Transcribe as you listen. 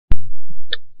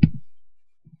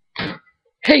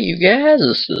Hey you guys,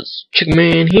 this is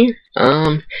Chickman here.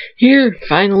 Here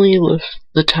finally with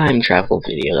the time travel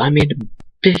video. I made a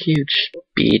big huge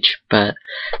speech, but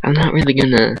I'm not really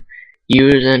gonna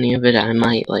use any of it. I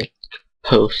might like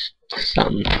post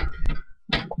the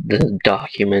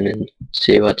document and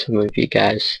see what some of you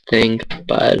guys think,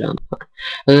 but other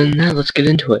than that, let's get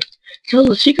into it. So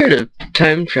the secret of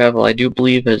time travel, I do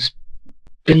believe, has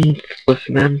been with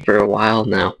men for a while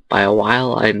now. By a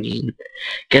while, I mean,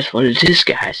 guess what it is,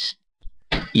 guys?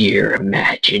 Your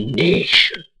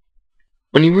imagination.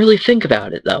 When you really think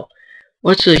about it, though,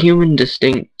 what's a human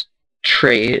distinct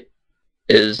trait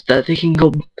is that they can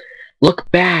go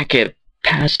look back at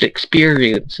past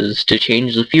experiences to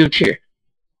change the future.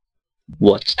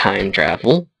 What's time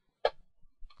travel?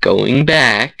 Going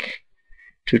back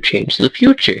to change the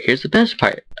future. Here's the best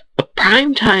part. A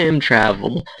prime time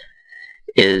travel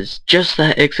is just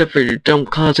that, except for it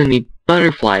don't cause any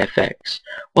butterfly effects.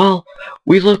 Well,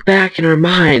 we look back in our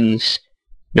minds,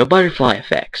 no butterfly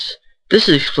effects. This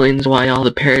explains why all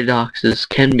the paradoxes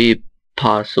can be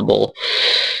possible.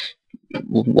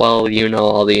 Well, you know,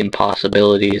 all the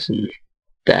impossibilities, and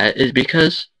that is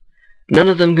because none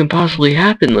of them can possibly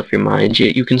happen with your mind,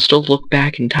 yet you can still look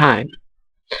back in time.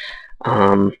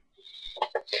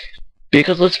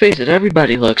 Because let's face it,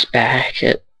 everybody looks back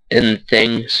at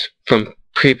things from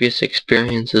previous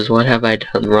experiences. What have I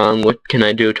done wrong? What can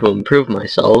I do to improve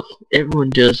myself? Everyone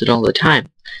does it all the time.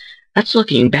 That's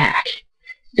looking back.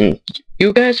 And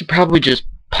you guys are probably just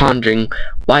pondering,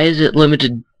 why is it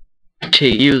limited to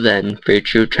you then for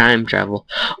true time travel?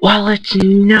 Well, it's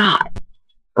not,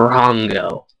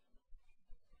 wrongo.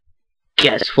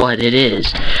 Guess what it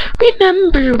is?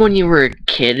 Remember when you were a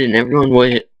kid and everyone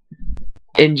would,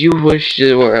 and you wished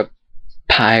you were a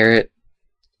pirate,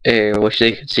 or wish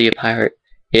they could see a pirate?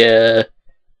 Yeah,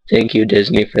 thank you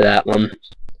Disney for that one.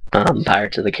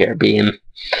 Pirates of the Caribbean.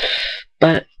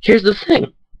 But here's the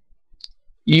thing.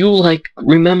 You, like,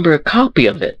 remember a copy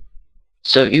of it,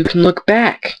 so you can look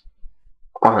back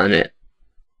on it.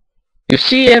 You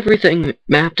see everything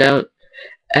mapped out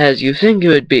as you think it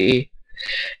would be,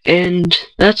 and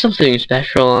that's something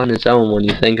special on its own when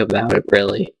you think about it,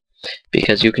 really.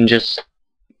 Because you can just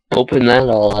open that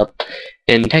all up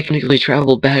and technically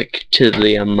travel back to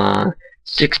the,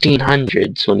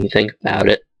 1600s when you think about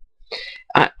it.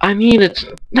 I mean, it's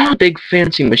not a big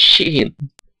fancy machine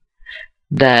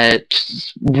that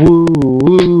woo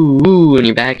woo woo when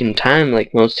you're back in time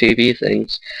like most TV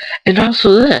things. And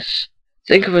also this.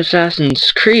 Think of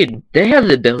Assassin's Creed. They have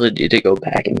the ability to go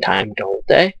back in time, don't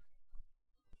they?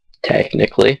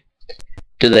 Technically.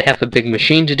 Do they have a big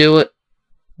machine to do it?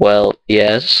 Well,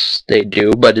 yes, they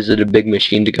do, but is it a big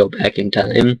machine to go back in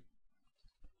time?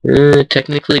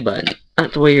 Technically, but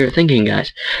not the way you're thinking,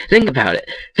 guys. Think about it.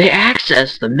 They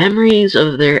access the memories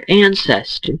of their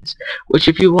ancestors, which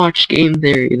if you watch Game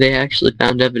Theory, they actually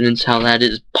found evidence how that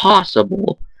is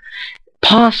possible.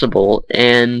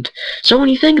 And so when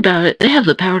you think about it, they have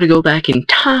the power to go back in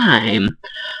time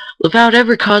without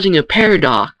ever causing a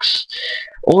paradox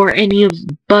or any of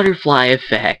the butterfly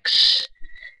effects.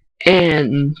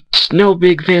 And no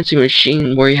big fancy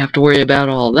machine where you have to worry about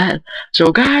all that.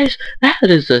 So guys, that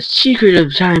is the secret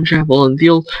of time travel, and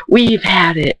we've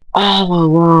had it all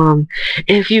along.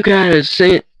 If you guys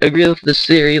agree with this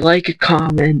theory, like a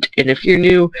comment, and if you're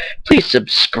new, please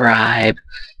subscribe.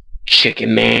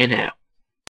 Chicken Man out.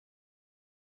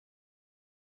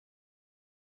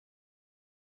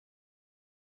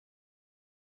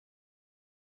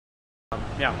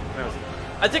 Yeah,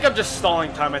 I think I'm just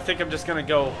stalling time. I think I'm just gonna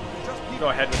go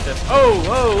ahead with this.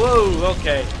 Oh,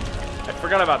 okay. I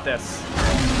forgot about this.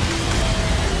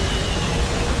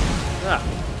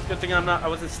 Ah, good thing I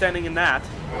wasn't standing in that.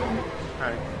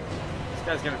 Alright. This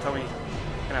guy's gonna tell me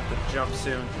I'm gonna have to jump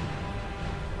soon.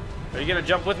 Are you gonna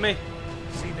jump with me?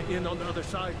 See the inn on the other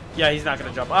side? Yeah, he's not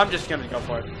gonna jump. I'm just gonna go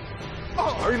for it.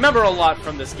 Oh, I remember a lot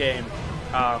from this game.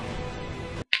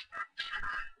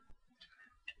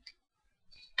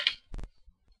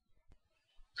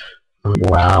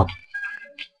 Wow.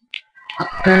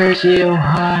 Percy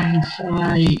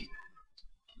hindsight.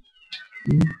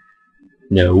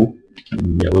 No.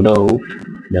 No.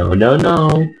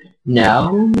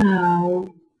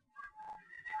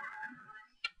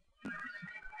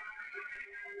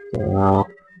 Well,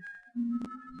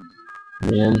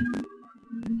 man.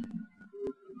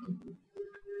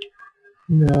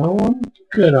 No, I'm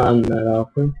good on that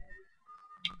offer.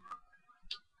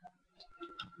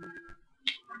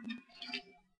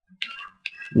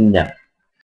 No.